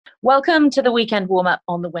Welcome to the weekend warm-up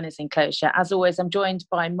on the Winners' Enclosure. As always, I'm joined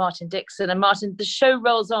by Martin Dixon. And Martin, the show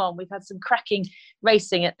rolls on. We've had some cracking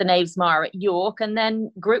racing at the Knaves Mire at York and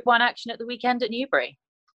then Group 1 action at the weekend at Newbury.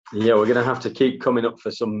 Yeah, we're going to have to keep coming up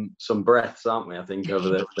for some breaths, aren't we? I think over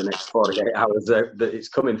the next 48 hours. It's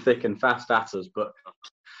coming thick and fast at us. But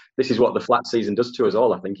this is what the flat season does to us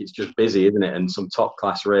all. I think it's just busy, isn't it? And some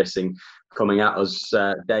top-class racing coming at us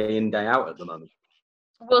day in, day out at the moment.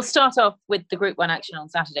 We'll start off with the Group 1 action on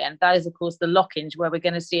Saturday, and that is, of course, the Lockinge, where we're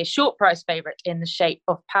going to see a short price favourite in the shape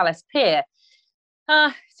of Palace Pier.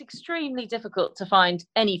 It's extremely difficult to find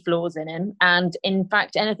any flaws in him, and in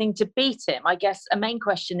fact, anything to beat him. I guess a main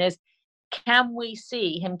question is, can we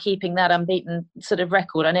see him keeping that unbeaten sort of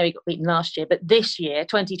record? I know he got beaten last year, but this year,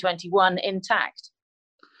 2021, intact?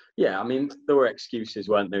 Yeah, I mean, there were excuses,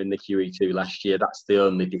 weren't there, in the QE2 last year? That's the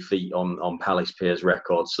only defeat on Palace Pier's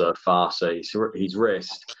record so far. So he's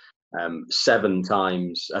raced 7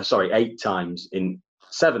 times in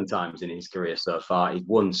his career so far. He's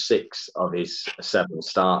won 6 of his 7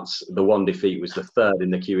 starts. The one defeat was the 3rd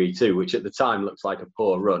in the QE2, which at the time looks like a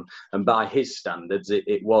poor run. And by his standards,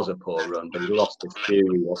 it was a poor run, but he lost his cue.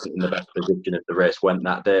 He wasn't in the best position as the race went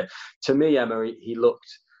that day. To me, Emma, he looked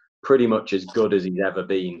pretty much as good as he's ever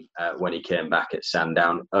been when he came back at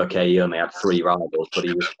Sandown. Okay, he only had 3 rivals, but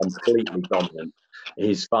he was completely dominant.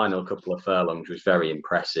 His final couple of furlongs was very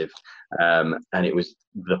impressive, and it was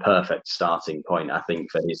the perfect starting point, I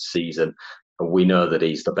think, for his season. We know that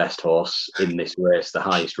he's the best horse in this race, the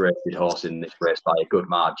highest rated horse in this race by a good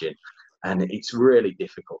margin. And it's really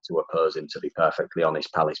difficult to oppose him, to be perfectly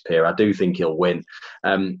honest, Palace Pier. I do think he'll win.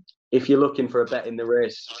 If you're looking for a bet in the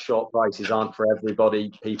race, short prices aren't for everybody.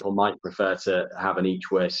 People might prefer to have an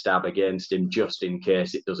each-way stab against him just in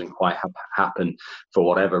case it doesn't quite happen for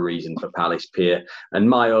whatever reason for Palace Pier. And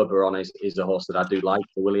my Oberon is a horse that I do like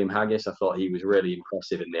for William Haggis. I thought he was really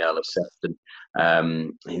impressive in the Earl of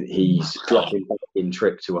Sefton. He's dropping in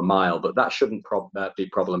trip to a mile, but that shouldn't be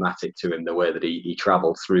problematic to him, the way that he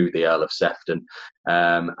travelled through the Earl of Sefton.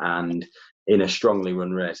 And in a strongly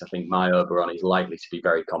run race, I think my Oberon is likely to be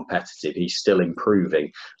very competitive. He's still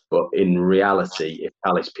improving, but in reality, if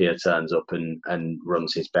Palace Pier turns up and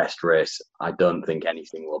runs his best race, I don't think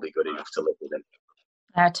anything will be good enough to live with him.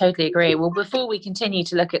 I totally agree. Well, before we continue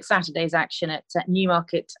to look at Saturday's action at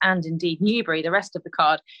Newmarket and indeed Newbury, the rest of the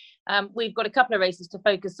card, we've got a couple of races to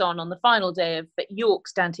focus on the final day of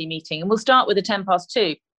York's Dante meeting. And we'll start with the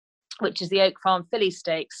 2:10, which is the Oak Farm Filly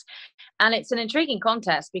Stakes. And it's an intriguing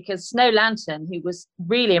contest because Snow Lantern, who was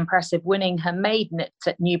really impressive winning her maiden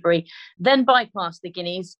at Newbury, then bypassed the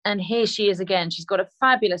Guineas. And here she is again. She's got a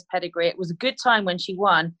fabulous pedigree. It was a good time when she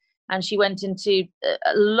won. And she went into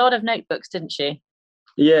a lot of notebooks, didn't she?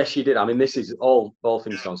 Yeah, she did. I mean, this is all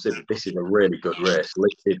things considered. This is a really good race.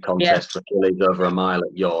 Listed contest for fillies over a mile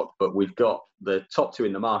at York. But we've got the top 2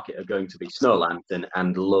 in the market are going to be Snow Lantern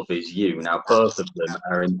and Love Is You. Now, both of them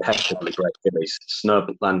are impeccably bred fillies. Snow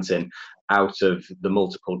Lantern out of the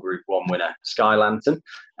multiple Group 1 winner Sky Lantern,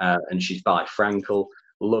 and she's by Frankel.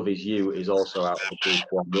 Love Is You is also out of the Group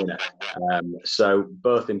 1 winner. So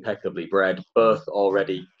both impeccably bred, both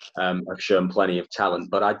already have shown plenty of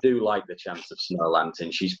talent. But I do like the chance of Snow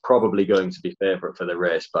Lantern. She's probably going to be favourite for the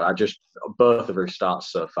race, but both of her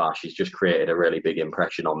starts so far, she's just created a really big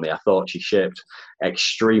impression on me. I thought she shaped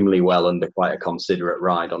extremely well under quite a considerate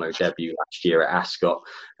ride on her debut last year at Ascot.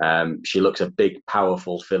 She looks a big,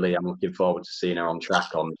 powerful filly. I'm looking forward to seeing her on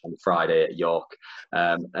track on Friday at York.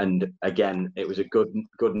 And again, it was a good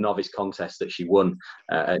novice contest that she won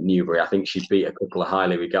at Newbury. I think she beat a couple of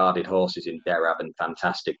highly regarded horses in Derab and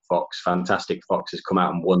Fantastic Fox. Fantastic Fox has come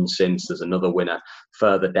out and won since. There's another winner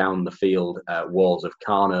further down the field, Walls of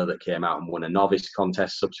Carno, that came out and won a novice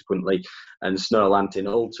contest subsequently. And Snow Lantern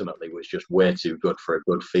ultimately was just way too good for a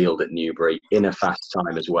good field at Newbury in a fast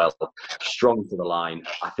time as well. Strong to the line.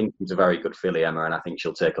 I think she's a very good filly, Emma, and I think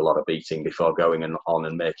she'll take a lot of beating before going on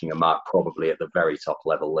and making a mark probably at the very top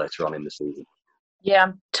level later on in the season. Yeah,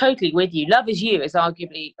 I'm totally with you. Love Is You has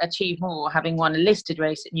arguably achieved more, having won a listed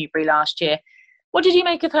race at Newbury last year. What did you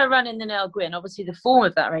make of her run in the Nell Gwyn? Obviously, the form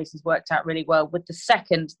of that race has worked out really well, with the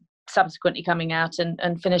second subsequently coming out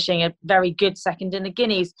and finishing a very good second in the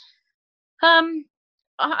Guineas. I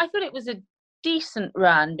thought it was a decent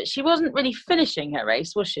run, but she wasn't really finishing her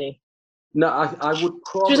race, was she? No, I would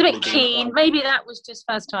probably... She was a bit keen. Maybe that was just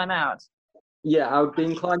first time out. Yeah, I would be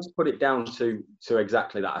inclined to put it down to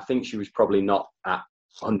exactly that. I think she was probably not at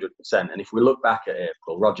 100%. And if we look back at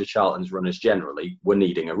April, Roger Charlton's runners generally were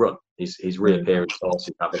needing a run. His reappearance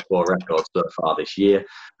horses have a poor record so far this year,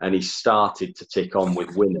 and he's started to tick on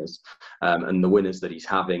with winners. And the winners that he's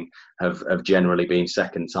having have generally been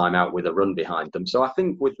second time out with a run behind them. So I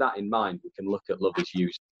think with that in mind, we can look at Lovey's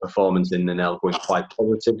Hugh's performance in the Nell-Gwyn quite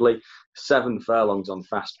positively. 7 furlongs on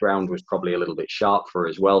fast ground was probably a little bit sharp for her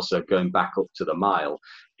as well. So going back up to the mile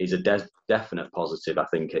is a definite positive, I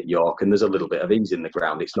think, at York. And there's a little bit of ease in the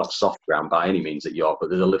ground. It's not soft ground by any means at York, but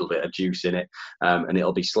there's a little bit of juice in it. And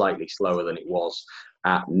it'll be slightly slower than it was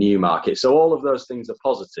at Newmarket. So all of those things are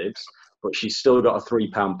positives, but she's still got a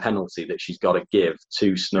 £3 penalty that she's got to give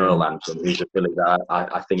to Snow Lantern, who's a filly that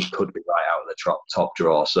I think could be right out of the top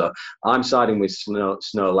draw. So I'm siding with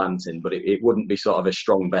Snow Lantern, but it wouldn't be sort of a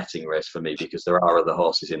strong betting race for me because there are other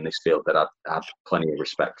horses in this field that I have plenty of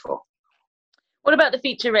respect for. What about the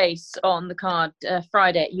feature race on the card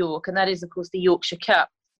Friday at York? And that is, of course, the Yorkshire Cup.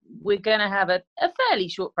 We're going to have a fairly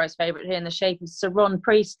short price favourite here in the shape of Sir Ron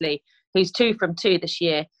Priestley, who's 2 from 2 this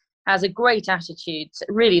year, has a great attitude,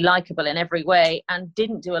 really likeable in every way, and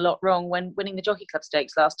didn't do a lot wrong when winning the Jockey Club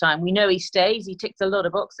Stakes last time. We know he stays. He ticks a lot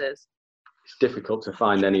of boxes. It's difficult to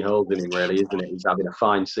find any holes in him, really, isn't it? He's having a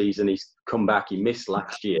fine season. He's come back. He missed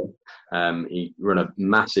last year. He ran a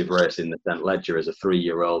massive race in the St. Ledger as a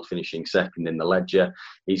 3-year-old, finishing second in the Ledger.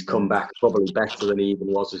 He's come back probably better than he even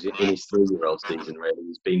was in his 3-year-old season, really.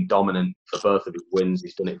 He's been dominant for both of his wins.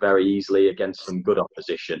 He's done it very easily against some good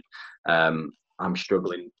opposition. I'm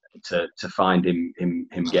struggling to find him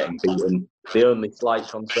getting beaten. The only slight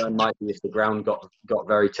concern might be if the ground got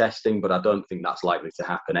very testing, but I don't think that's likely to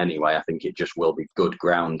happen anyway. I think it just will be good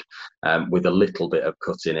ground with a little bit of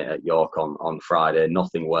cut in it at York on Friday,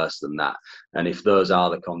 nothing worse than that. And if those are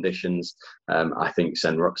the conditions, I think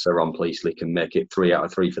Sir Ron Priestley can make it 3 out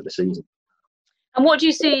of 3 for the season. And what do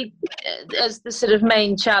you see as the sort of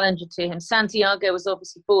main challenger to him? Santiago was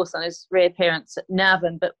obviously 4th on his reappearance at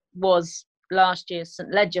Navan, but was last year's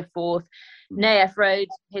St. Ledger 4th. Naef Road,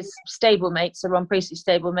 his stablemate, Sir Ron Priestley's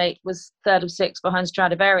stablemate, was 3rd of 6 behind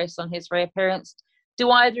Stradivarius on his reappearance.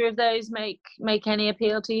 Do either of those make any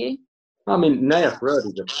appeal to you? I mean, Naef Road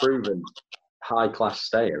is a proven high-class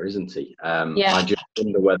stayer, isn't he? Yeah. I just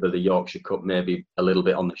wonder whether the Yorkshire Cup may be a little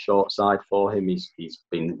bit on the short side for him. He's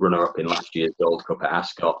been runner-up in last year's Gold Cup at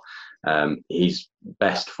Ascot. His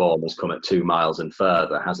best form has come at 2 miles and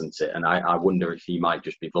further, hasn't it? And I wonder if he might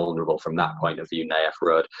just be vulnerable from that point of view, Naef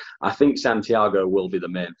Road. I think Santiago will be the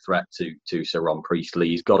main threat to Sir Ron Priestley.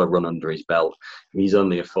 He's got a run under his belt. He's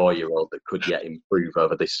only a 4-year-old that could yet improve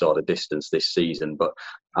over this sort of distance this season. But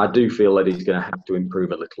I do feel that he's going to have to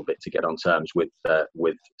improve a little bit to get on terms with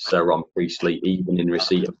Sir Ron Priestley, even in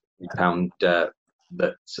receipt of £3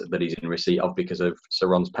 that he's in receipt of because of Sir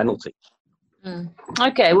Ron's penalty.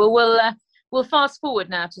 Okay, well, we'll fast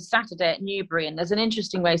forward now to Saturday at Newbury, and there's an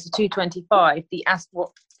interesting race, the 225,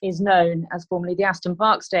 what is known as formerly the Aston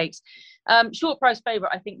Park Stakes. Short price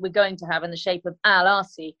favourite, I think we're going to have in the shape of Al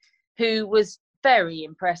Arsi, who was very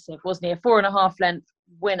impressive, wasn't he? A 4.5 length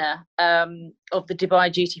winner of the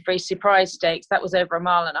Dubai Duty Free Surprise Stakes. That was over 1.5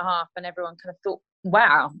 miles, and everyone kind of thought,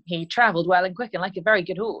 wow, he travelled well and quick and like a very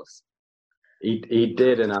good horse. He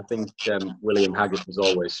did, and I think William Haggart has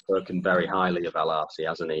always spoken very highly of Al Arsi,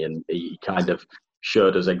 hasn't he? And he kind of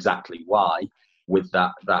showed us exactly why with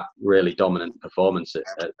that really dominant performance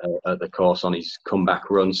at the course on his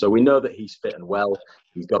comeback run. So we know that he's fit and well.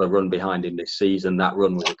 He's got a run behind him this season. That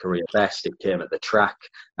run was a career best. It came at the track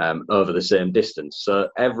over the same distance. So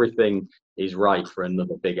everything is right for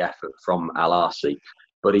another big effort from Al Arsi.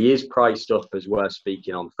 But he is priced up, as we're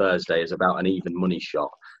speaking on Thursday, as about an even money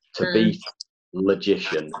shot to beat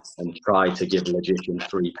Logician and try to give Logician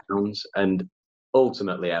 £3. And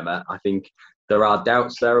ultimately, Emma, I think there are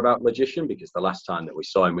doubts there about Logician because the last time that we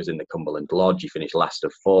saw him was in the Cumberland Lodge. He finished last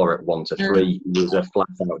of 4 at 1 to 3. He was a flat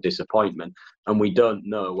out disappointment, and we don't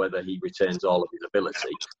know whether he retains all of his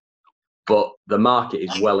ability. But the market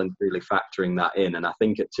is well and truly factoring that in, and I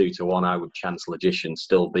think at 2 to 1, I would chance Logician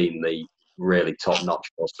still being the really top-notch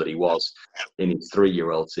horse that he was in his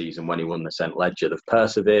 3-year-old season when he won the St. Ledger. They've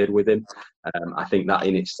persevered with him. I think that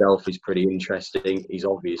in itself is pretty interesting. He's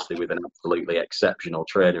obviously with an absolutely exceptional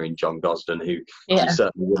trainer in John Gosden, who he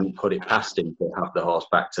certainly wouldn't put it past him to have the horse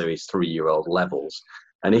back to his 3-year-old levels.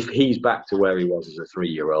 And if he's back to where he was as a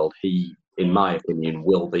 3-year-old, he, in my opinion,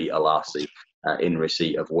 will beat Al Arsi in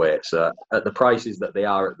receipt of weight. So at the prices that they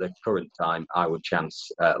are at the current time, I would chance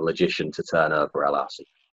Logician to turn over Al Arsi.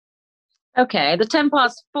 Okay, the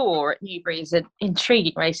 4:10 at Newbury is an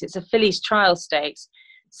intriguing race. It's a fillies trial stakes.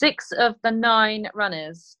 6 of the 9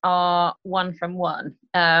 runners are 1 from 1.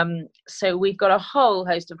 So we've got a whole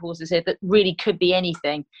host of horses here that really could be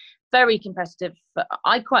anything. very competitive. But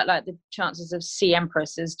I quite like the chances of C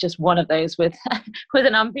Empress as just one of those with with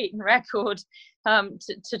an unbeaten record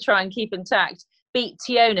to try and keep intact. Beat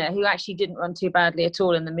Tiona, who actually didn't run too badly at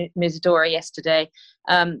all in the Misadora yesterday.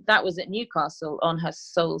 That was at Newcastle on her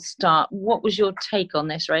sole start. What was your take on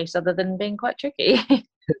this race, other than being quite tricky?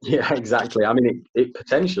 Yeah, exactly. I mean, it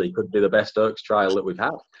potentially could be the best Oaks trial that we've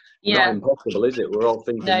had. Yeah. Not impossible, is it? We're all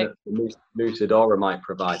thinking that the Musadora might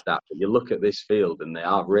provide that. But you look at this field and they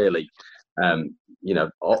are really,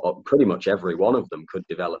 pretty much every one of them could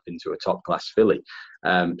develop into a top-class filly.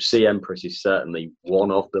 Sea Empress is certainly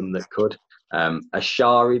one of them that could.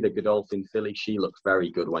 Ashari, the Godolphin filly, she looked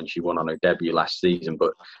very good when she won on her debut last season.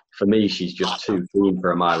 But for me, she's just too keen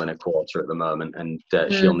for a 1.25 miles at the moment, and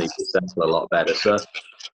she'll need to settle a lot better. So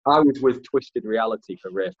I was with Twisted Reality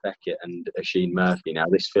for Rafe Beckett and Oisin Murphy. Now,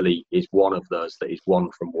 this filly is one of those that is 1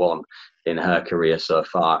 from 1 in her career so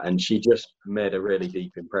far. And she just made a really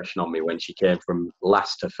deep impression on me when she came from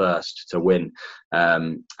last to first to win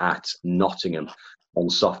at Nottingham on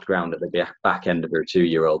soft ground at the back end of her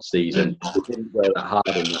 2-year-old season. She didn't go that hard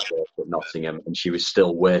in the course at Nottingham, and she was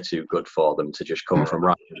still way too good for them to just come from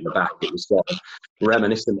right in the back. It was sort of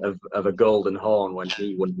reminiscent of a Golden Horn when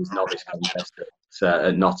he won his novice contest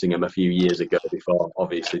at Nottingham a few years ago, before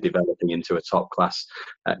obviously developing into a top-class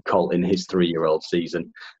colt in his 3-year-old season.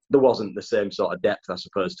 There wasn't the same sort of depth, I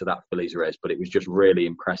suppose, to that filly's race, but it was just really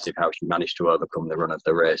impressive how she managed to overcome the run of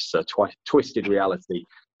the race. So Twisted Reality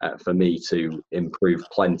for me to improve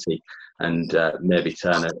plenty and maybe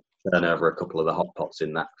turn over a couple of the hot pots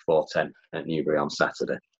in that 410 at Newbury on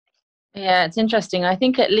Saturday. Yeah, it's interesting. I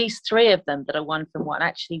think at least 3 of them that are 1 from 1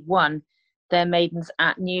 actually won their maidens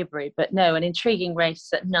at Newbury, but no, an intriguing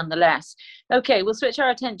race nonetheless. Okay, we'll switch our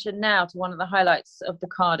attention now to one of the highlights of the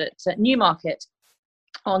card at Newmarket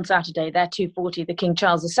on Saturday. Their 240, the King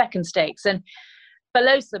Charles II Stakes, and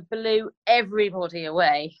Belosa blew everybody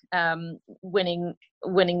away, winning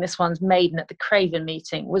this one's maiden at the Craven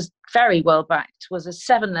meeting. Was very well backed, was a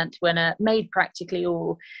 7-length winner, made practically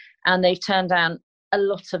all, and they've turned down a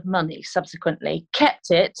lot of money subsequently,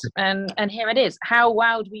 kept it, and here it is. How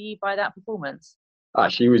wowed were you by that performance?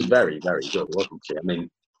 She was very, very good, wasn't she? I mean,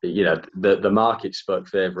 the market spoke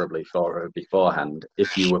favourably for her beforehand.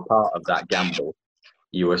 If you were part of that gamble,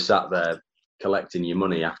 you were sat there collecting your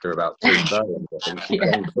money after about 2 furlongs. I think she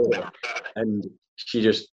came through, and she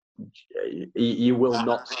just, you will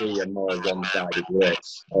not see a more one-sided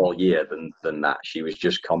race all year than that. She was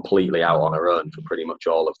just completely out on her own for pretty much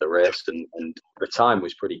all of the race, and the time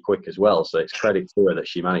was pretty quick as well. So it's credit to her that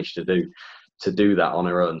she managed to do that on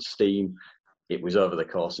her own steam. It was over the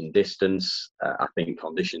course and distance. I think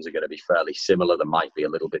conditions are going to be fairly similar. There might be a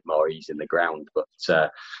little bit more ease in the ground, but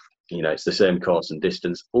it's the same course and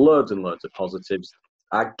distance. Loads and loads of positives.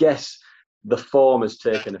 I guess the form has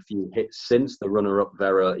taken a few hits since. The runner-up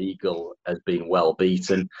Vero Eagle has been well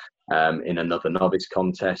beaten in another novice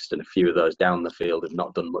contest, and a few of those down the field have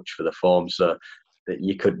not done much for the form. So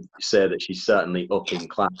you could say that she's certainly up in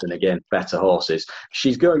class and against better horses.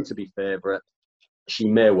 She's going to be favourite. She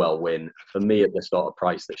may well win. For me, at the sort of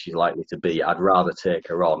price that she's likely to be, I'd rather take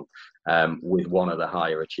her on with one of the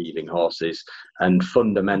higher achieving horses. And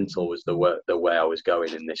Fundamental was the way I was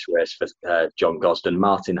going in this race for John Gosden.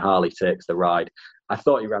 Martin Harley takes the ride. I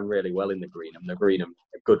thought he ran really well in the Greenham. The Greenham,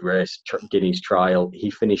 a good race, Guineas Trial.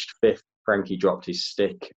 He finished 5th. Frankie dropped his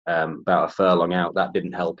stick about a furlong out. That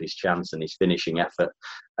didn't help his chance and his finishing effort.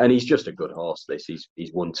 And he's just a good horse.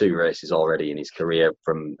 He's won 2 races already in his career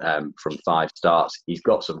from 5 starts. He's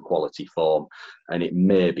got some quality form, and it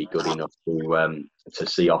may be good enough to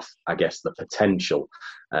see off, I guess, the potential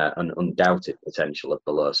and undoubted potential of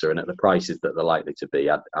Belosa. And at the prices that they're likely to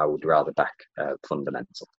be, I would rather back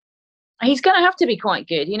Fundamental. He's going to have to be quite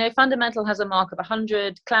good. Fundamental has a mark of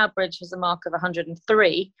 100. Cloudbridge has a mark of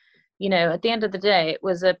 103. At the end of the day, it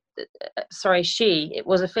was a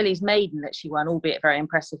filly's maiden that she won, albeit very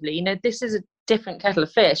impressively. This is a different kettle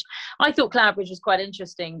of fish. I thought Cloudbridge was quite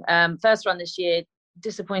interesting. First run this year,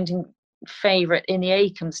 disappointing favourite in the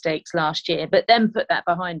Acomb Stakes last year, but then put that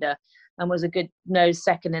behind her and was a good nose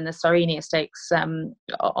second in the Sarenia Stakes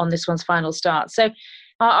on this one's final start. So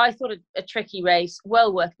I thought a tricky race,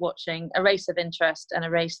 well worth watching, a race of interest and a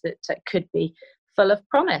race that could be full of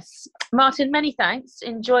promise. Martin, many thanks.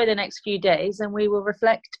 Enjoy the next few days and we will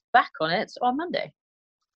reflect back on it on Monday.